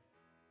today.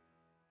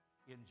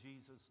 In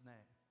Jesus'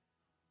 name.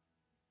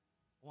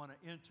 I want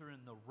to enter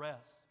in the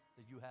rest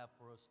that you have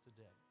for us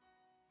today.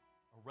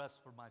 A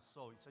rest for my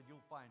soul. He said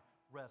you'll find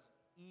rest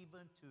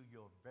even to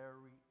your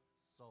very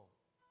soul.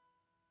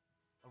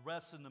 A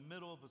rest in the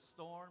middle of a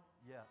storm?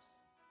 Yes.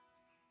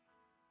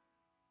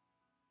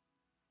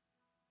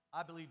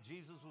 I believe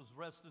Jesus was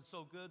rested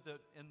so good that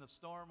in the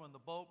storm on the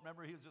boat,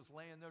 remember, he was just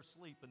laying there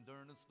sleeping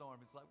during the storm.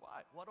 He's like,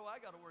 why? What do I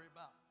got to worry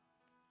about?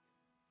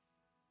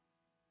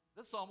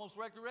 This is almost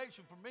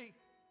recreation for me.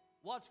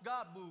 Watch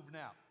God move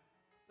now.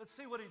 Let's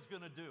see what he's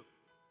going to do.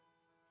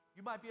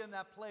 You might be in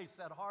that place,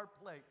 that hard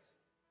place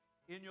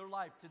in your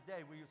life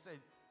today where you say,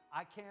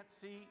 I can't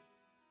see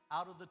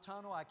out of the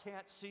tunnel. I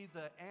can't see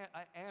the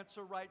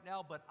answer right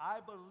now, but I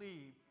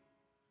believe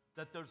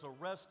that there's a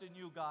rest in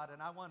you, God,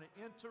 and I want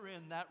to enter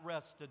in that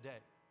rest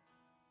today.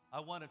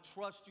 I want to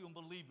trust you and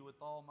believe you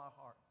with all my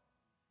heart.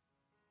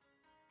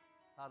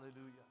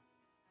 Hallelujah.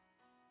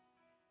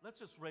 Let's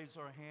just raise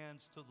our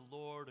hands to the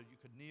Lord, or you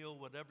can kneel,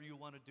 whatever you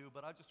want to do,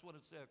 but I just want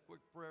to say a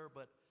quick prayer,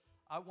 but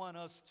I want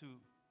us to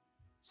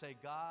say,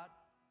 God,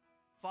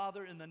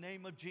 Father, in the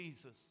name of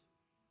Jesus,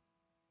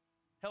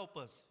 help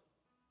us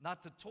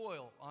not to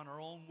toil on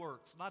our own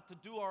works, not to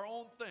do our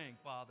own thing,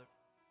 Father.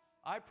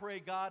 I pray,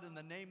 God, in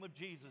the name of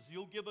Jesus,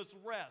 you'll give us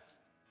rest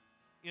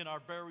in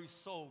our very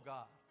soul,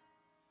 God.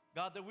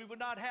 God, that we would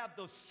not have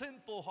the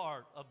sinful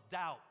heart of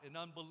doubt and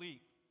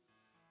unbelief.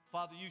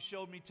 Father, you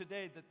showed me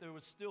today that there were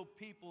still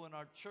people in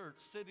our church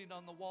sitting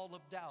on the wall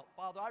of doubt.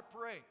 Father, I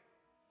pray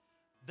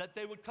that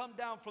they would come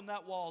down from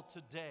that wall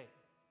today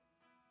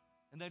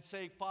and they'd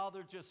say,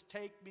 Father, just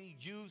take me,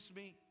 use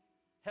me,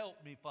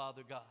 help me,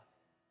 Father God,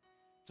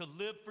 to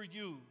live for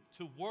you,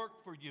 to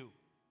work for you.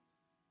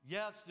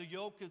 Yes, the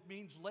yoke, it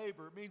means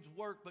labor, it means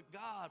work, but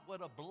God,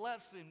 what a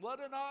blessing, what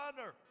an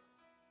honor.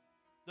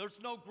 There's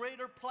no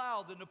greater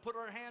plow than to put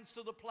our hands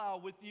to the plow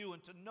with you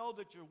and to know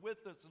that you're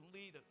with us and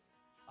lead us.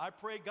 I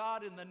pray,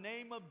 God, in the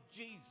name of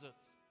Jesus,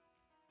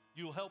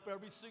 you'll help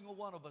every single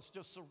one of us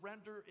just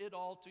surrender it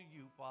all to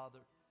you, Father,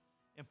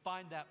 and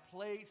find that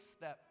place,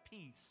 that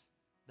peace,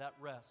 that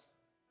rest.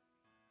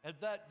 And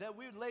that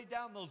we lay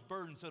down those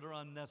burdens that are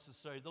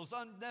unnecessary, those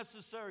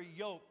unnecessary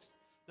yokes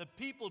that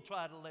people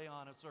try to lay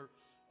on us,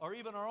 or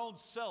even our own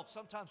self.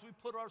 Sometimes we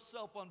put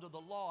ourselves under the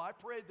law. I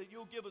pray that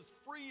you'll give us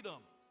freedom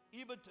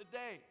even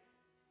today.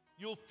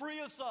 You'll free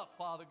us up,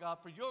 Father God,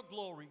 for your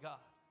glory, God.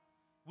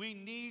 We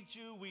need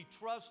you, we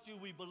trust you,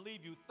 we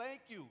believe you.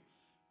 Thank you,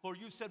 for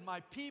you said,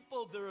 my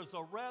people, there is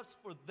a rest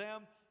for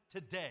them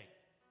today.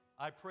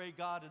 I pray,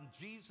 God, in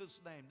Jesus'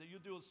 name, that you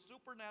do a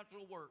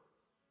supernatural work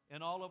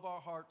in all of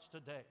our hearts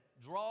today.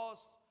 Draw us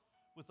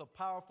with a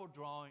powerful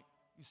drawing.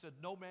 You said,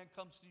 no man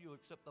comes to you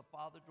except the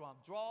Father draw him.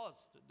 Draw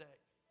us today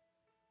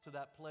to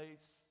that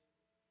place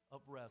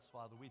of rest,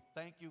 Father. We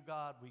thank you,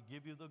 God. We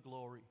give you the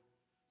glory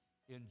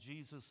in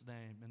Jesus'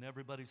 name. And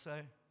everybody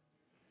say,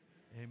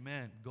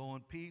 amen. Go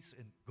in peace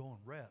and go in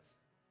rest.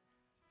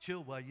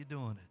 Chill while you're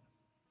doing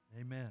it.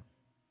 Amen.